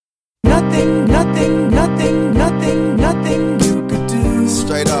nothing you could do.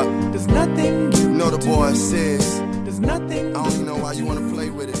 Straight up. There's nothing you Know the could boy do. says. There's nothing I don't even know why you wanna play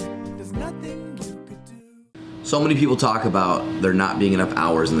with it. There's nothing you could do. So many people talk about there not being enough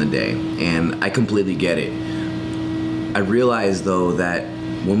hours in the day, and I completely get it. I realize though that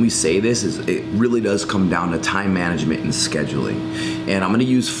when we say this, it really does come down to time management and scheduling. And I'm gonna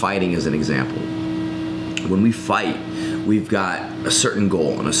use fighting as an example. When we fight, we've got a certain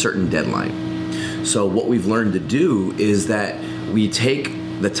goal and a certain deadline. So what we've learned to do is that we take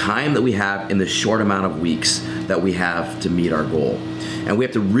the time that we have in the short amount of weeks that we have to meet our goal. And we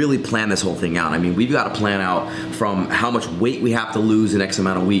have to really plan this whole thing out. I mean, we've got to plan out from how much weight we have to lose in X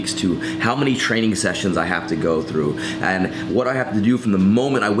amount of weeks to how many training sessions I have to go through and what I have to do from the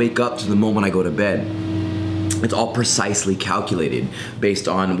moment I wake up to the moment I go to bed. It's all precisely calculated based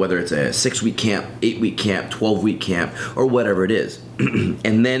on whether it's a 6-week camp, 8-week camp, 12-week camp, or whatever it is.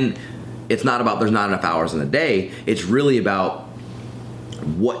 And then it's not about there's not enough hours in the day. It's really about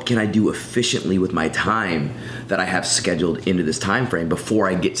what can I do efficiently with my time that I have scheduled into this time frame before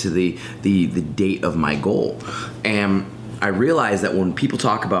I get to the date of my goal. And I realize that when people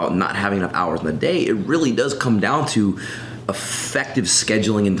talk about not having enough hours in the day, it really does come down to effective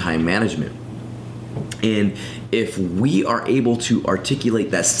scheduling and time management. And if we are able to articulate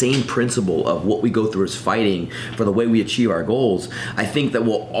that same principle of what we go through as fighting for the way we achieve our goals, I think that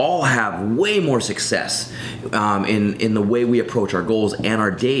we'll all have way more success in the way we approach our goals and our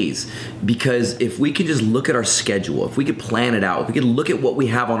days. Because if we can just look at our schedule, if we could plan it out, if we could look at what we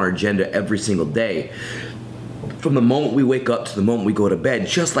have on our agenda every single day, from the moment we wake up to the moment we go to bed,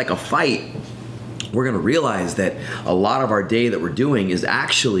 just like a fight, we're going to realize that a lot of our day that we're doing is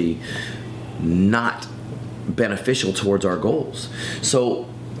actually not beneficial towards our goals. So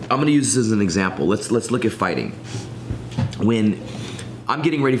I'm going to use this as an example. Let's look at fighting. When I'm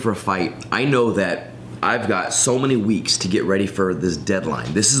getting ready for a fight, I know that I've got so many weeks to get ready for this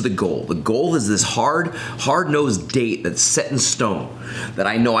deadline. This is the goal. The goal is this hard-nosed date that's set in stone that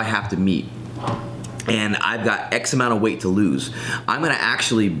I know I have to meet. And I've got X amount of weight to lose. I'm going to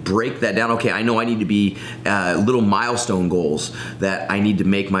actually break that down. Okay, I know I need to be little milestone goals that I need to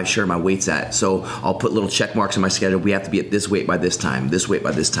make sure my weight's at. So I'll put little check marks in my schedule. We have to be at this weight by this time, this weight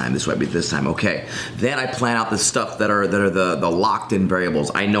by this time, this weight by this time. Okay. Then I plan out the stuff that are the locked in variables.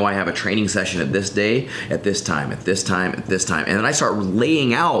 I know I have a training session at this day, at this time, at this time, at this time. And then I start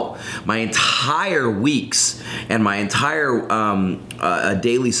laying out my entire weeks and my entire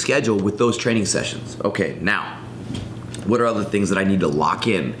daily schedule with those training sessions. Okay, now, what are other things that I need to lock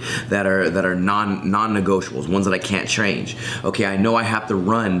in that are non-negotiables, ones that I can't change? Okay, I know I have to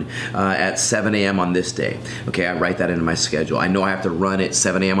run at 7 a.m. on this day. Okay, I write that into my schedule. I know I have to run at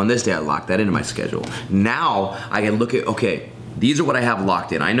 7 a.m. on this day. I lock that into my schedule. Now, I can look at, okay, these are what I have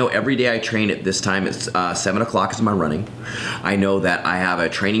locked in. I know every day I train at this time. It's 7 o'clock is my running. I know that I have a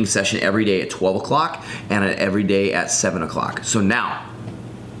training session every day at 12 o'clock and every day at 7 o'clock. So now,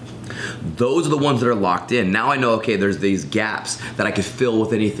 those are the ones that are locked in. Now I know, okay, there's these gaps that I could fill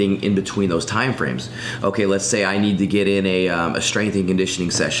with anything in between those time frames. Okay, let's say I need to get in a strength and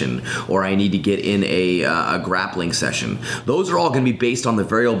conditioning session, or I need to get in a grappling session. Those are all going to be based on the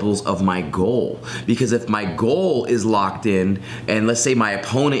variables of my goal. Because if my goal is locked in, and let's say my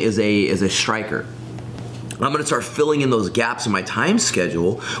opponent is a striker, I'm going to start filling in those gaps in my time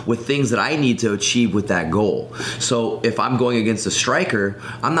schedule with things that I need to achieve with that goal. So if I'm going against a striker,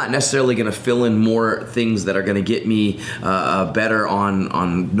 I'm not necessarily going to fill in more things that are going to get me better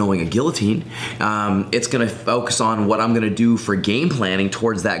on knowing a guillotine. It's going to focus on what I'm going to do for game planning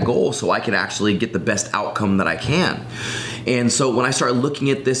towards that goal so I can actually get the best outcome that I can. And so when I start looking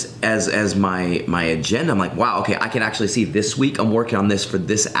at this as my agenda, I'm like, wow, okay, I can actually see this week I'm working on this for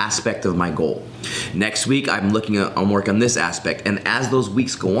this aspect of my goal. Next week I'm working on this aspect. And as those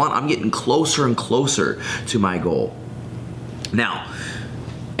weeks go on, I'm getting closer and closer to my goal. Now,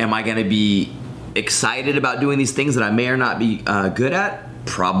 am I going to be excited about doing these things that I may or not be good at?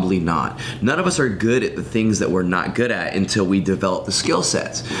 Probably not. None of us are good at the things that we're not good at until we develop the skill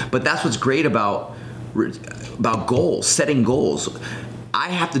sets. But that's what's great about goals, setting goals. I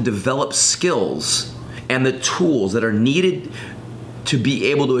have to develop skills and the tools that are needed to be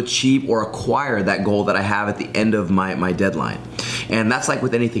able to achieve or acquire that goal that I have at the end of my deadline. And that's like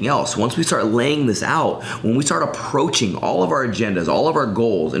with anything else. Once we start laying this out, when we start approaching all of our agendas, all of our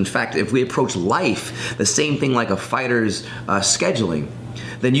goals, in fact, if we approach life the same thing like a fighter's scheduling,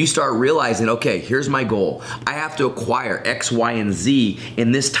 then you start realizing, okay, here's my goal. I have to acquire X, Y, and Z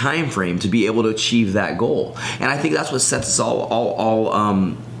in this time frame to be able to achieve that goal. And I think that's what sets us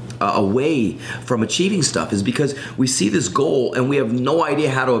all away from achieving stuff, is because we see this goal and we have no idea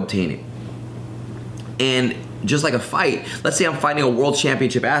how to obtain it. And just like a fight, let's say I'm fighting a world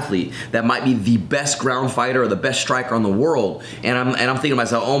championship athlete that might be the best ground fighter or the best striker in the world, and I'm thinking to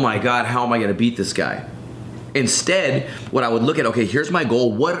myself, oh my God, how am I going to beat this guy? Instead, what I would look at, okay, here's my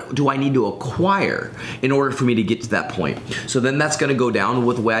goal. What do I need to acquire in order for me to get to that point? So then that's going to go down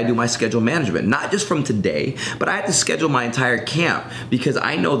with the way I do my schedule management, not just from today, but I have to schedule my entire camp because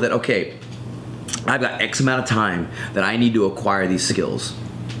I know that, okay, I've got X amount of time that I need to acquire these skills.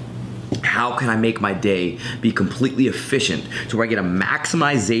 How can I make my day be completely efficient to where I get a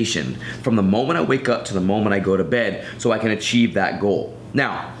maximization from the moment I wake up to the moment I go to bed so I can achieve that goal?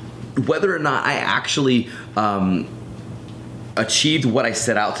 Now, whether or not I actually achieved what I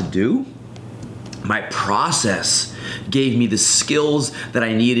set out to do, my process gave me the skills that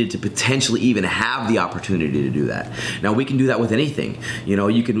I needed to potentially even have the opportunity to do that. Now, we can do that with anything. You know,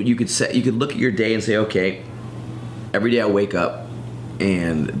 you could look at your day and say, okay, every day I wake up,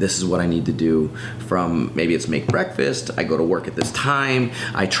 and this is what I need to do from, maybe it's make breakfast, I go to work at this time,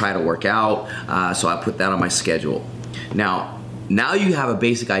 I try to work out, so I put that on my schedule. Now you have a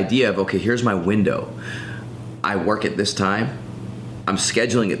basic idea of, okay, here's my window. I work at this time, I'm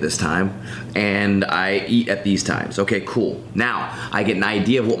scheduling at this time, and I eat at these times. Okay, cool. Now I get an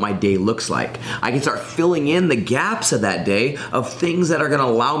idea of what my day looks like. I can start filling in the gaps of that day of things that are gonna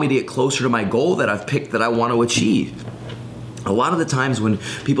allow me to get closer to my goal that I've picked that I want to achieve. A lot of the times when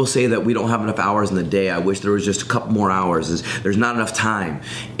people say that we don't have enough hours in the day, I wish there was just a couple more hours, there's not enough time.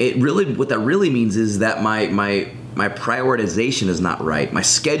 What that really means is that my prioritization is not right. My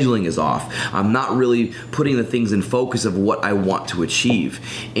scheduling is off. I'm not really putting the things in focus of what I want to achieve.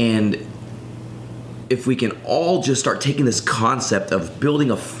 And if we can all just start taking this concept of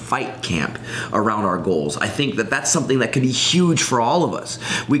building a fight camp around our goals, I think that that's something that could be huge for all of us.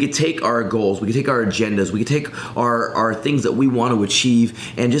 We could take our goals, we could take our agendas, we could take our things that we want to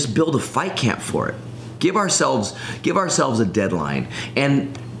achieve and just build a fight camp for it. Give ourselves a deadline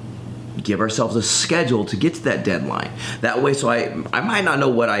and give ourselves a schedule to get to that deadline. That way, so I might not know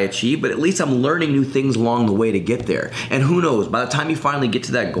what I achieve, but at least I'm learning new things along the way to get there. And who knows, by the time you finally get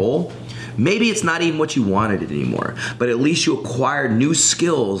to that goal, maybe it's not even what you wanted it anymore, but at least you acquired new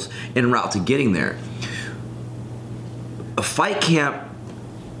skills en route to getting there. A fight camp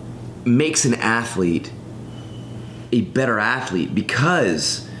makes an athlete a better athlete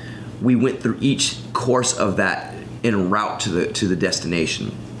because we went through each course of that en route to the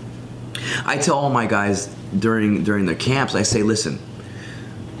destination. I tell all my guys during their camps, I say, listen,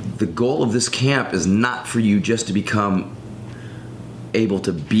 the goal of this camp is not for you just to become able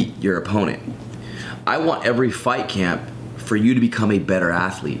to beat your opponent. I want every fight camp for you to become a better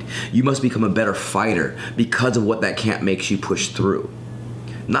athlete. You must become a better fighter because of what that camp makes you push through.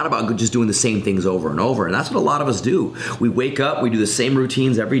 Not about just doing the same things over and over. And that's what a lot of us do. We wake up, we do the same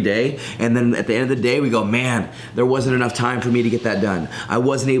routines every day, and then at the end of the day, we go, man, there wasn't enough time for me to get that done. I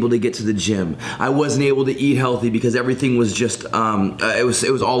wasn't able to get to the gym. I wasn't able to eat healthy because everything was just, it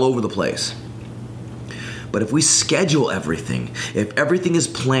was all over the place. But if we schedule everything, if everything is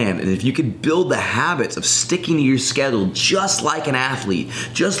planned, and if you can build the habits of sticking to your schedule just like an athlete,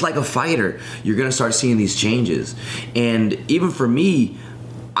 just like a fighter, you're gonna start seeing these changes. And even for me,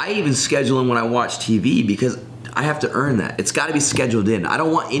 I even schedule in when I watch TV because I have to earn that. It's got to be scheduled in. I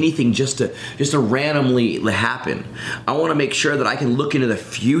don't want anything just to randomly happen. I want to make sure that I can look into the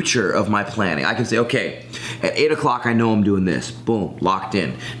future of my planning. I can say, okay, at 8 o'clock I know I'm doing this. Boom, locked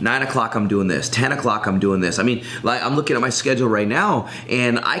in. 9 o'clock I'm doing this. 10 o'clock I'm doing this. I mean, like I'm looking at my schedule right now,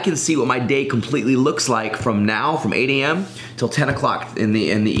 and I can see what my day completely looks like from 8 a.m. till 10 o'clock in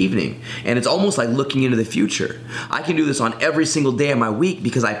the evening. And it's almost like looking into the future. I can do this on every single day of my week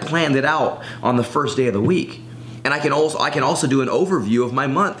because I planned it out on the first day of the week. And I can also do an overview of my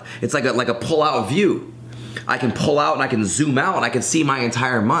month. It's like a pull-out view. I can pull out and I can zoom out and I can see my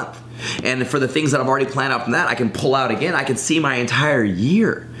entire month. And for the things that I've already planned out from that, I can pull out again. I can see my entire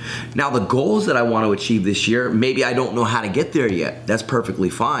year. Now, the goals that I want to achieve this year, maybe I don't know how to get there yet. That's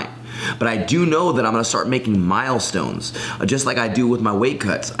perfectly fine. But I do know that I'm going to start making milestones, just like I do with my weight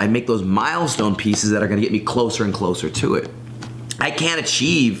cuts. I make those milestone pieces that are going to get me closer and closer to it. I can't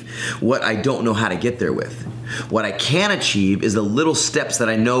achieve what I don't know how to get there with. What I can achieve is the little steps that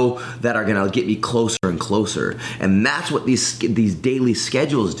I know that are gonna get me closer and closer. And that's what these daily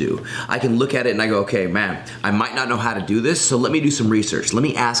schedules do. I can look at it and I go, okay, man, I might not know how to do this, so let me do some research. Let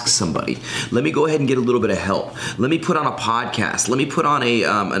me ask somebody. Let me go ahead and get a little bit of help. Let me put on a podcast. Let me put on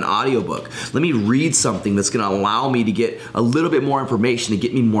an audiobook. Let me read something that's gonna allow me to get a little bit more information to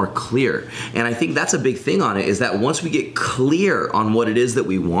get me more clear. And I think that's a big thing on it, is that once we get clear on what it is that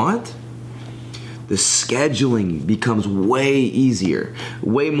we want, the scheduling becomes way easier,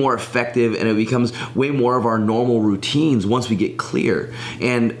 way more effective, and it becomes way more of our normal routines once we get clear.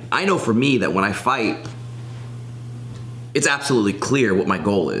 And I know for me that when I fight, it's absolutely clear what my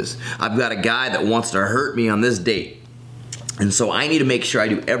goal is. I've got a guy that wants to hurt me on this date. And so I need to make sure I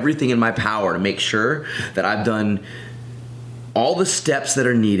do everything in my power to make sure that I've done all the steps that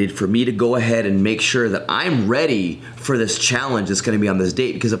are needed for me to go ahead and make sure that I'm ready for this challenge that's going to be on this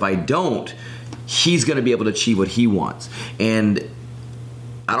date. Because if I don't, he's going to be able to achieve what he wants. And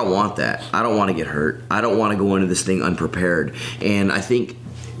I don't want that. I don't want to get hurt. I don't want to go into this thing unprepared. And I think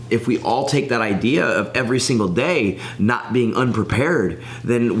if we all take that idea of every single day not being unprepared,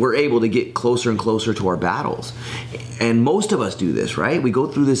 then we're able to get closer and closer to our battles. And most of us do this, right? We go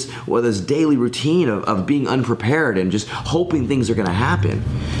through this daily routine of being unprepared and just hoping things are going to happen.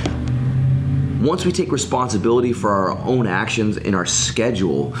 Once we take responsibility for our own actions in our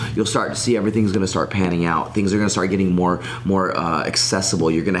schedule, you'll start to see everything's going to start panning out. Things are going to start getting more accessible.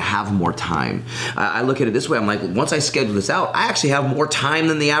 You're going to have more time. I look at it this way. I'm like, once I schedule this out, I actually have more time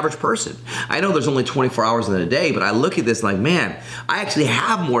than the average person. I know there's only 24 hours in a day, but I look at this like, man, I actually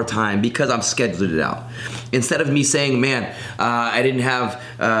have more time because I've scheduled it out. Instead of me saying, man, I didn't have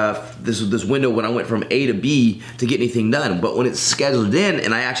this window when I went from A to B to get anything done. But when it's scheduled in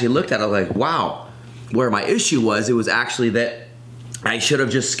and I actually looked at it, I was like, wow. Where my issue was, it was actually that I should have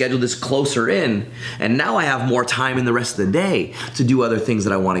just scheduled this closer in, and now I have more time in the rest of the day to do other things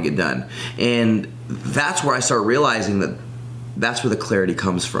that I want to get done. And that's where I start realizing that that's where the clarity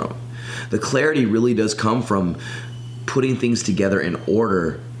comes from. The clarity really does come from putting things together in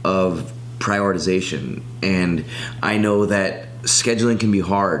order of prioritization. And I know that scheduling can be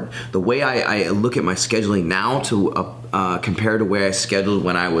hard. The way I look at my scheduling now to compared to where I scheduled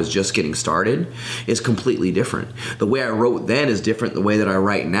when I was just getting started is completely different. The way I wrote then is different the way that I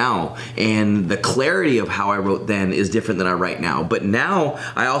write now. And the clarity of how I wrote then is different than I write now. But now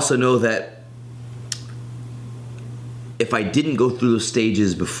I also know that if I didn't go through those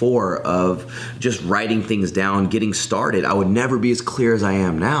stages before of just writing things down, getting started, I would never be as clear as I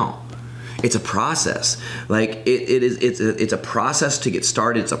am now. It's a process. Like it's a process to get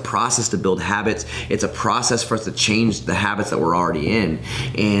started. It's a process to build habits. It's a process for us to change the habits that we're already in.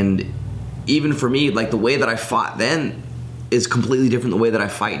 And even for me, like the way that I fought then is completely different than the way that I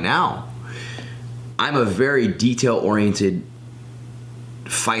fight now. I'm a very detail-oriented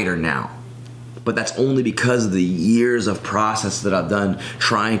fighter now. But that's only because of the years of process that I've done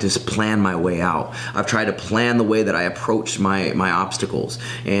trying to plan my way out. I've tried to plan the way that I approach my obstacles.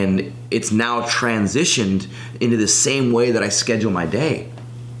 And it's now transitioned into the same way that I schedule my day.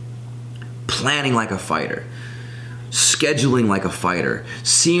 Planning like a fighter. Scheduling like a fighter,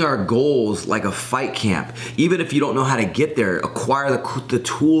 seeing our goals like a fight camp. Even if you don't know how to get there, acquire the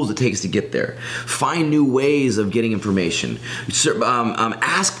tools it takes to get there. Find new ways of getting information.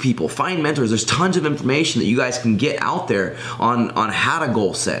 Ask people, find mentors. There's tons of information that you guys can get out there on how to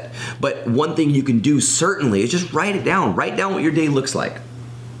goal set. But one thing you can do certainly is just write it down. Write down what your day looks like.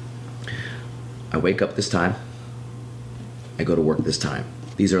 I wake up this time. I go to work this time.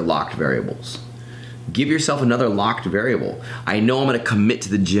 These are locked variables. Give yourself another locked variable. I know I'm going to commit to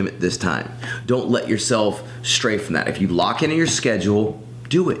the gym at this time. Don't let yourself stray from that. If you lock into your schedule,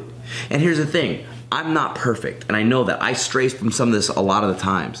 do it. And here's the thing. I'm not perfect, and I know that. I stray from some of this a lot of the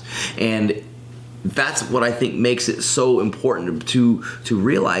times. And that's what I think makes it so important to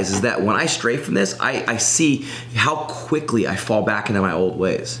realize is that when I stray from this, I see how quickly I fall back into my old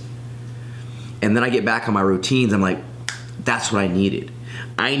ways. And then I get back on my routines. I'm like, that's what I needed.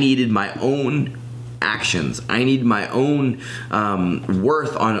 I needed my own actions. I need my own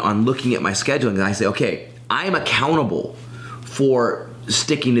worth on looking at my scheduling. And I say, okay, I'm accountable for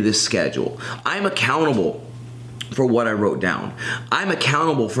sticking to this schedule. I'm accountable for what I wrote down. I'm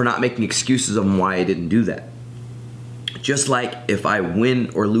accountable for not making excuses on why I didn't do that. Just like if I win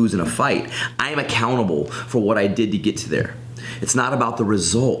or lose in a fight, I'm accountable for what I did to get to there. It's not about the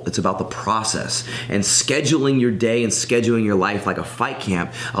result, it's about the process. And scheduling your day and scheduling your life like a fight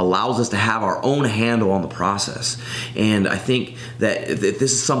camp allows us to have our own handle on the process. And I think that this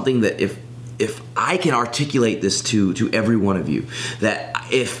is something that if I can articulate this to every one of you, that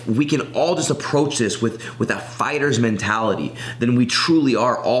if we can all just approach this with a fighter's mentality, then we truly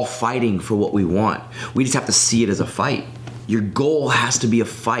are all fighting for what we want. We just have to see it as a fight. Your goal has to be a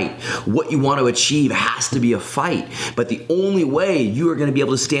fight. What you want to achieve has to be a fight. But the only way you are going to be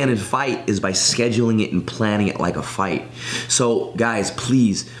able to stand and fight is by scheduling it and planning it like a fight. So guys,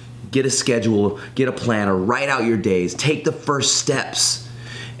 please get a schedule, get a planner, write out your days, take the first steps,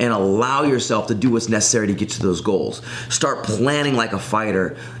 and allow yourself to do what's necessary to get to those goals. Start planning like a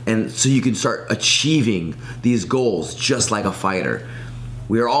fighter, and so you can start achieving these goals just like a fighter.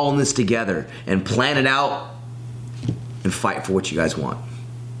 We are all in this together, and plan it out and fight for what you guys want.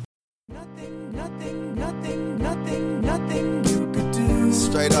 Nothing you could do.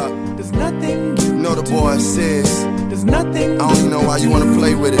 Straight up. There's nothing you You know the boy says. There's nothing I don't even know why you wanna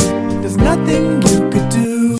play with it. There's nothing you